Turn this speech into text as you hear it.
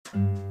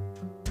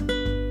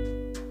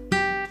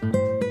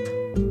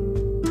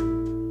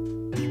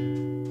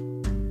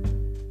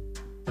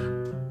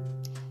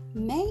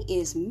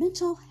is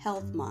Mental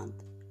Health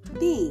Month.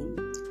 Being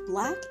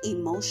Black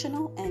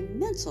Emotional and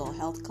Mental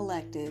Health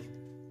Collective.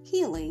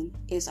 Healing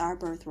is our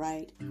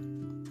birthright.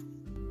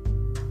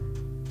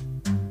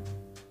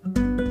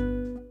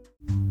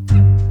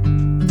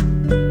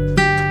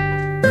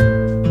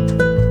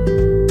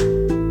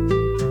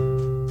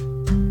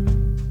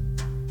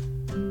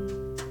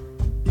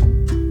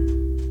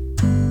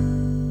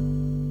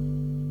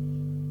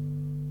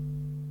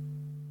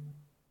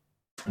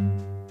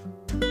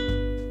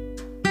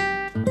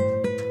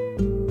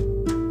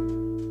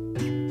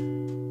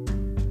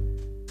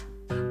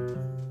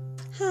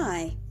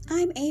 Hi,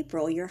 I'm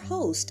April, your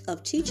host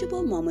of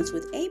Teachable Moments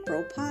with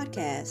April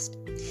podcast.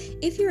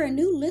 If you're a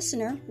new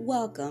listener,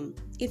 welcome.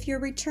 If you're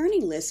a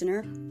returning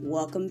listener,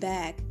 welcome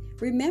back.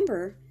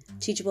 Remember,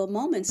 teachable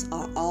moments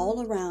are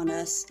all around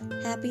us.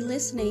 Happy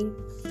listening.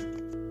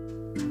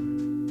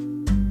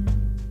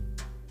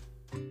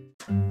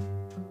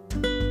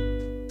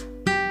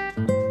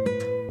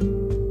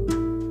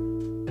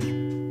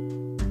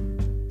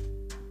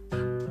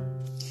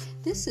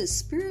 This is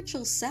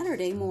Spiritual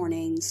Saturday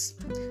Mornings.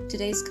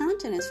 Today's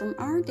content is from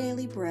Our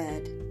Daily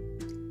Bread.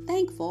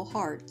 Thankful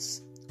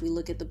Hearts. We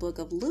look at the book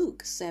of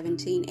Luke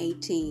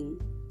 17:18.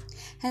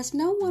 Has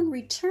no one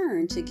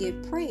returned to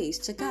give praise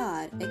to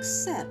God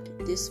except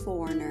this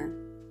foreigner?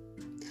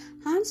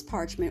 Hans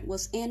Parchment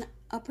was in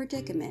a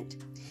predicament.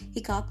 He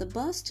caught the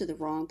bus to the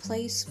wrong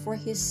place for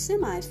his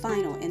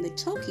semi-final in the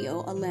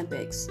Tokyo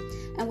Olympics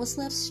and was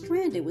left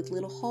stranded with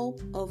little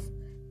hope of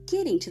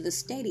getting to the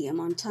stadium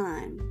on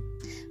time.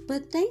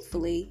 But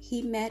thankfully,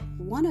 he met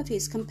one of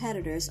his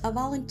competitors, a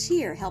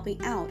volunteer helping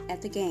out at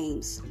the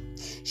games.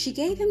 She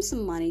gave him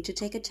some money to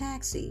take a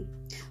taxi.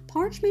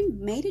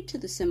 Parchment made it to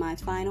the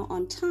semifinal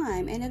on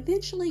time and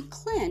eventually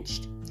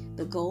clinched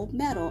the gold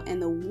medal in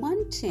the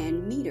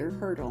 110-meter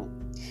hurdle.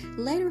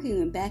 Later, he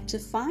went back to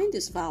find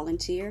this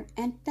volunteer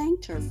and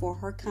thanked her for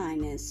her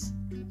kindness.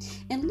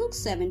 In Luke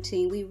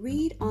 17, we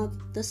read of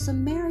the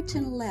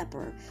Samaritan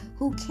leper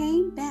who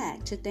came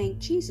back to thank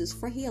Jesus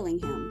for healing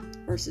him,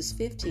 verses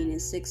 15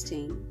 and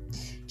 16.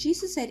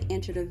 Jesus had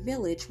entered a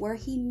village where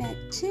he met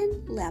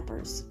 10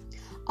 lepers.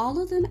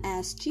 All of them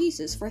asked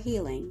Jesus for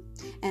healing,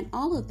 and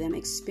all of them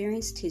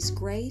experienced his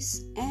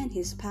grace and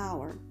his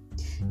power.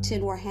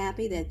 10 were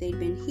happy that they'd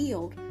been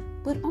healed,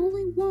 but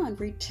only one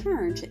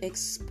returned to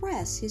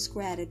express his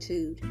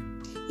gratitude.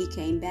 He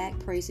came back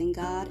praising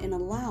God in a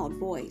loud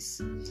voice.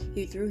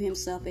 He threw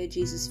himself at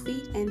Jesus'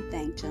 feet and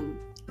thanked him,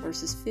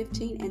 verses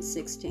 15 and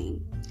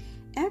 16.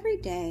 Every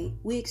day,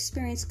 we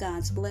experience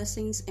God's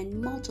blessings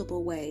in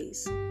multiple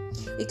ways.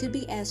 It could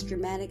be as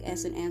dramatic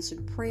as an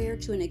answered prayer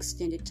to an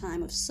extended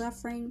time of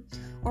suffering,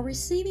 or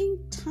receiving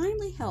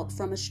timely help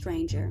from a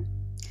stranger.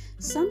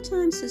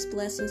 Sometimes his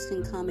blessings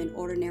can come in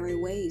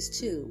ordinary ways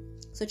too,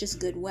 such as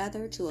good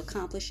weather to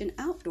accomplish an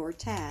outdoor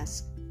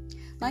task.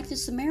 Like the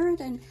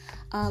Samaritan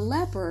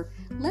leper,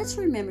 let's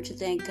remember to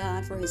thank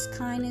God for his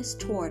kindness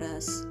toward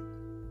us.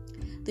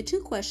 The 2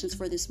 questions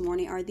for this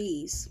morning are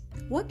these.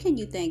 What can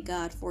you thank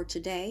God for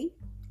today?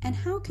 And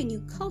how can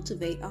you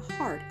cultivate a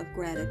heart of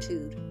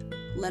gratitude?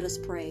 Let us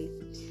pray.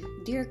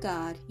 Dear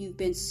God, you've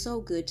been so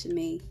good to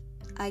me.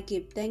 I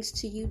give thanks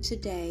to you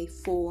today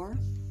for,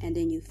 and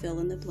then you fill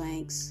in the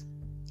blanks.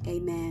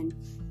 Amen.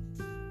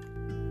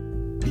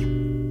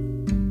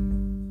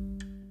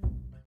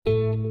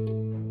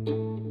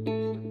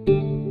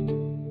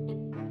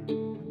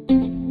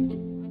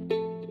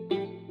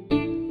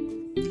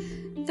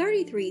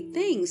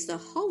 Things the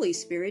Holy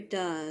Spirit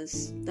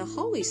does. The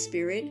Holy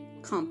Spirit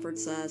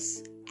comforts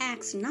us.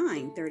 Acts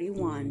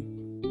 9:31.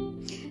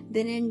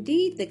 Then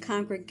indeed the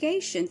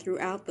congregation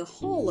throughout the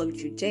whole of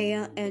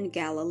Judea and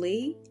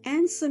Galilee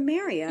and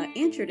Samaria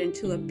entered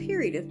into a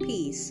period of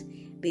peace,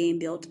 being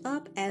built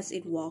up as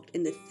it walked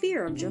in the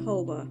fear of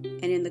Jehovah,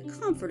 and in the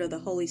comfort of the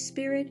Holy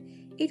Spirit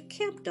it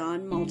kept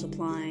on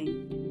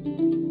multiplying.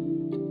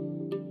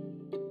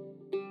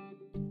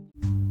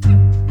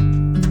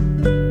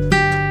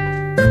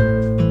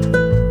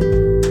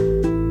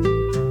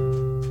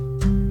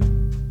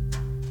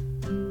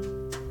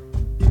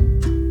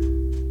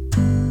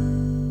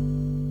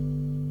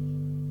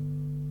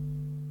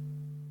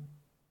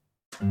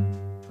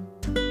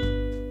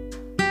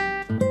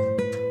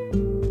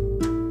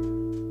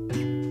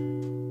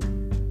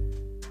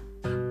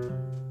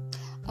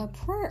 A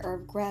Prayer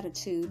of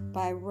Gratitude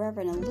by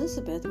Reverend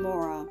Elizabeth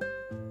Mora.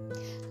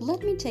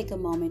 Let me take a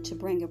moment to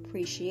bring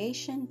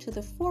appreciation to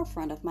the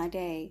forefront of my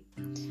day.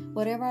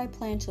 Whatever I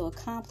plan to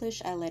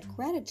accomplish, I let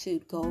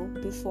gratitude go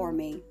before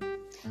me.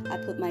 I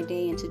put my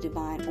day into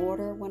divine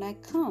order when I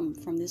come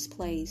from this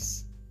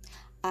place.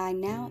 I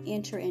now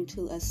enter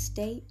into a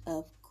state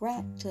of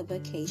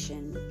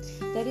gratification.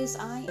 That is,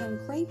 I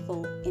am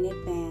grateful in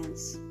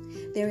advance.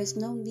 There is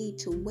no need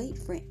to wait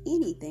for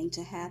anything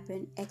to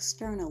happen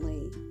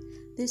externally.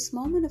 This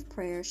moment of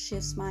prayer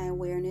shifts my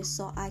awareness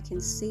so I can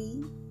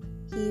see,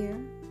 hear,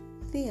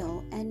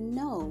 feel, and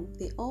know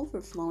the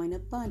overflowing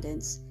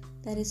abundance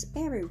that is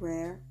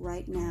everywhere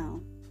right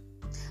now.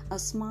 A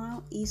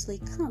smile easily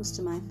comes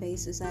to my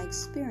face as I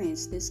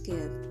experience this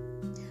gift.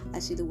 I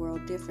see the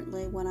world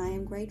differently when I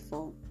am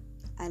grateful.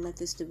 I let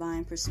this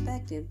divine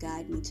perspective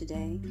guide me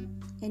today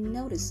in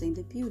noticing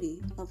the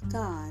beauty of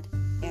God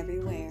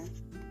everywhere.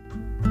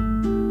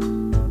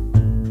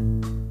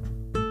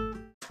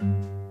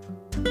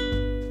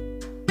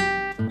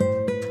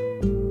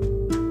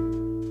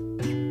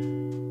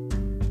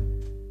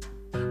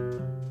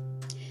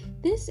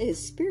 This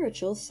is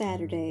Spiritual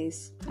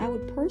Saturdays. I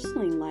would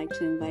personally like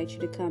to invite you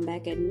to come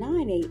back at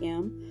 9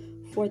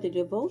 a.m. for the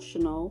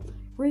devotional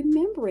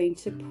Remembering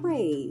to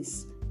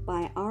Praise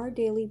by Our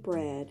Daily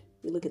Bread.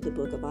 We look at the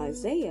book of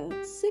Isaiah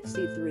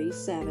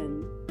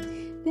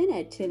 63:7. Then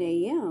at 10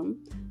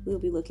 a.m., we'll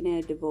be looking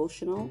at a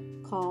devotional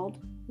called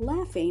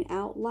Laughing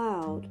Out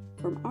Loud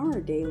from Our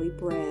Daily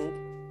Bread.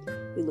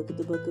 We look at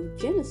the book of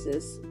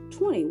Genesis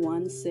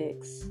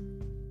 21:6.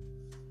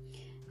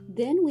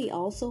 Then we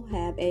also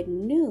have at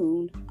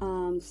noon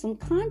some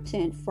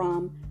content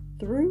from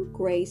Through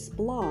Grace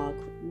blog.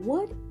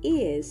 What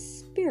is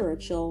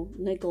spiritual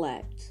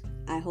neglect?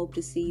 I hope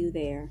to see you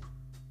there.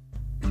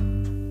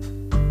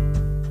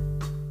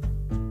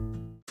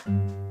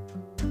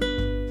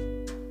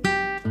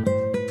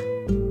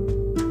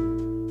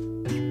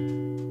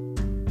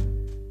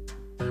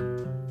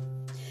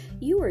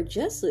 You are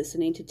just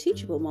listening to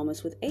Teachable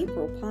Moments with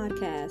April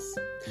podcast.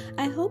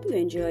 I hope you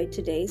enjoyed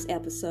today's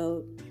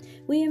episode.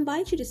 We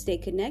invite you to stay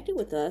connected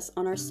with us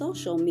on our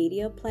social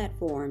media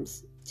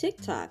platforms,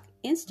 TikTok,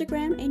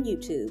 Instagram, and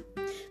YouTube.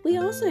 We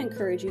also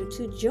encourage you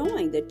to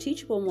join the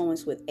Teachable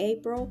Moments with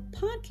April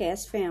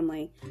podcast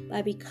family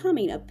by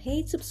becoming a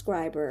paid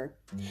subscriber.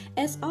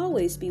 As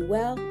always, be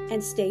well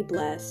and stay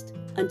blessed.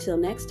 Until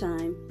next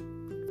time.